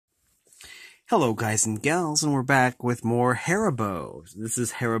Hello guys and gals, and we're back with more Haribo. This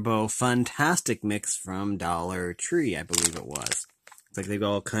is Haribo Funtastic Mix from Dollar Tree, I believe it was. It's like they've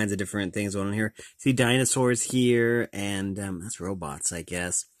got all kinds of different things on here. See dinosaurs here, and that's robots, I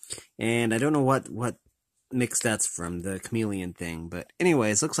guess. And I don't know what mix that's from, the chameleon thing. But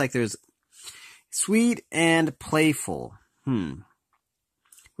anyways, looks like there's sweet and playful. We're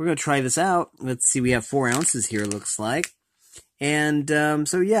going to try this out. Let's see, we have 4 ounces here, looks like. And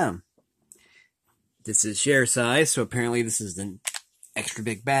so yeah. This is share size, so apparently this is an extra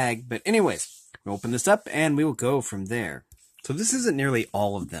big bag. But anyways, we'll open this up and we will go from there. So this isn't nearly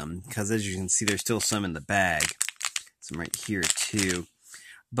all of them, because as you can see, there's still some in the bag. Some right here too.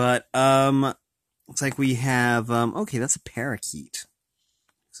 But looks like we have okay, that's a parakeet.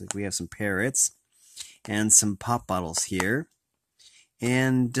 Looks like we have some parrots and some pop bottles here.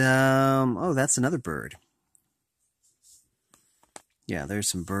 And oh, that's another bird. Yeah, there's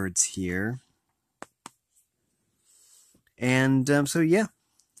some birds here. And so yeah,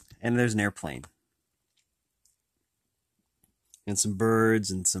 and there's an airplane, and some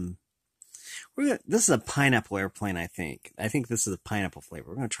birds, and some. This is a pineapple airplane, I think. I think this is a pineapple flavor.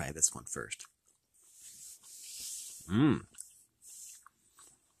 We're gonna try this one first.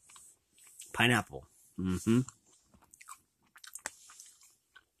 Pineapple.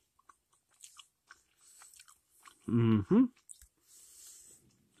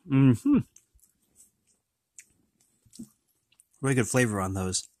 Really good flavor on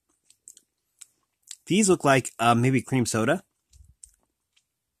those. These look like maybe cream soda,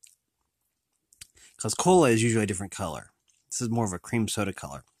 because cola is usually a different color. This is more of a cream soda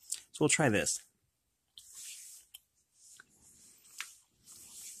color. So we'll try this.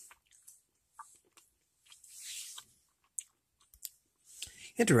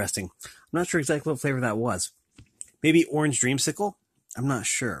 Interesting. I'm not sure exactly what flavor that was. Maybe orange dreamsicle? I'm not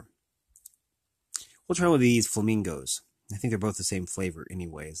sure. We'll try one of these flamingos. I think they're both the same flavor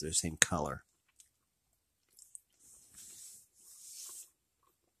anyways. They're the same color.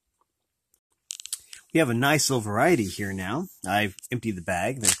 We have a nice little variety here now. I've emptied the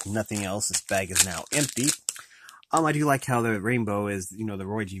bag. There's nothing else. This bag is now empty. I do like how the rainbow is, you know, the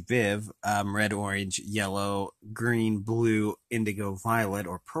Roy G. Viv. Red, orange, yellow, green, blue, indigo, violet,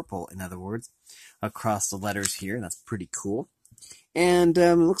 or purple, in other words, across the letters here. That's pretty cool. And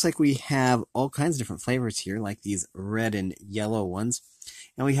it looks like we have all kinds of different flavors here, like these red and yellow ones.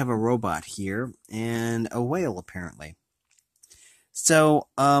 And we have a robot here, and a whale, apparently. So,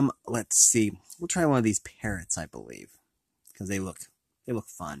 let's see. We'll try one of these parrots, I believe, because they look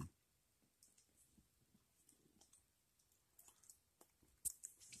fun.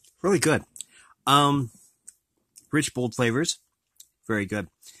 Really good. Rich, bold flavors. Very good.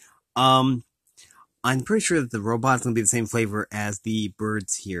 I'm pretty sure that the robot's going to be the same flavor as the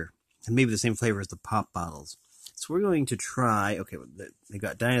birds here. And maybe the same flavor as the pop bottles. So we're going to try, okay, they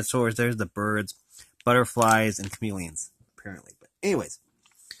got dinosaurs, there's the birds, butterflies, and chameleons, apparently. But anyways,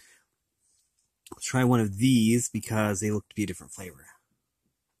 let's try one of these because they look to be a different flavor.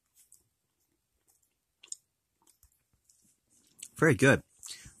 Very good.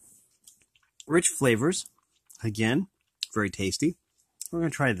 Rich flavors. Again, very tasty. We're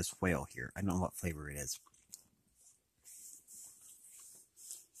going to try this whale here. I don't know what flavor it is.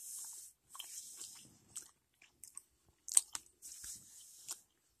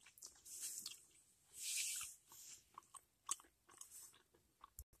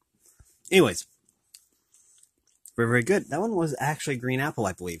 Anyways, very, very good. That one was actually green apple,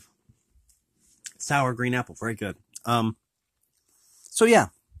 I believe. Sour green apple. Very good. So yeah,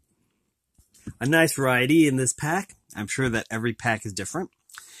 a nice variety in this pack. I'm sure that every pack is different.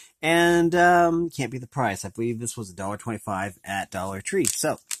 And can't beat the price. I believe this was $1.25 at Dollar Tree.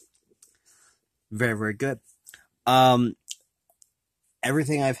 So, very, very good.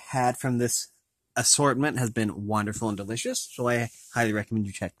 Everything I've had from this assortment has been wonderful and delicious. So I highly recommend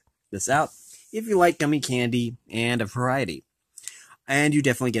you check this out if you like gummy candy and a variety. And you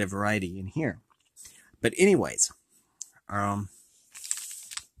definitely get a variety in here. But anyways,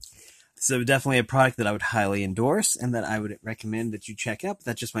 so definitely a product that I would highly endorse and that I would recommend that you check out. But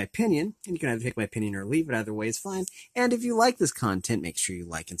that's just my opinion, and you can either take my opinion or leave it. Either way is fine. And if you like this content, make sure you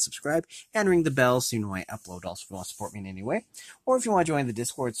like and subscribe and ring the bell so you know when I upload. Also, if you want to support me in any way, or if you want to join the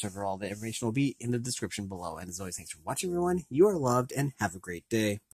Discord server, all the information will be in the description below. And as always, thanks for watching, everyone. You are loved, and have a great day.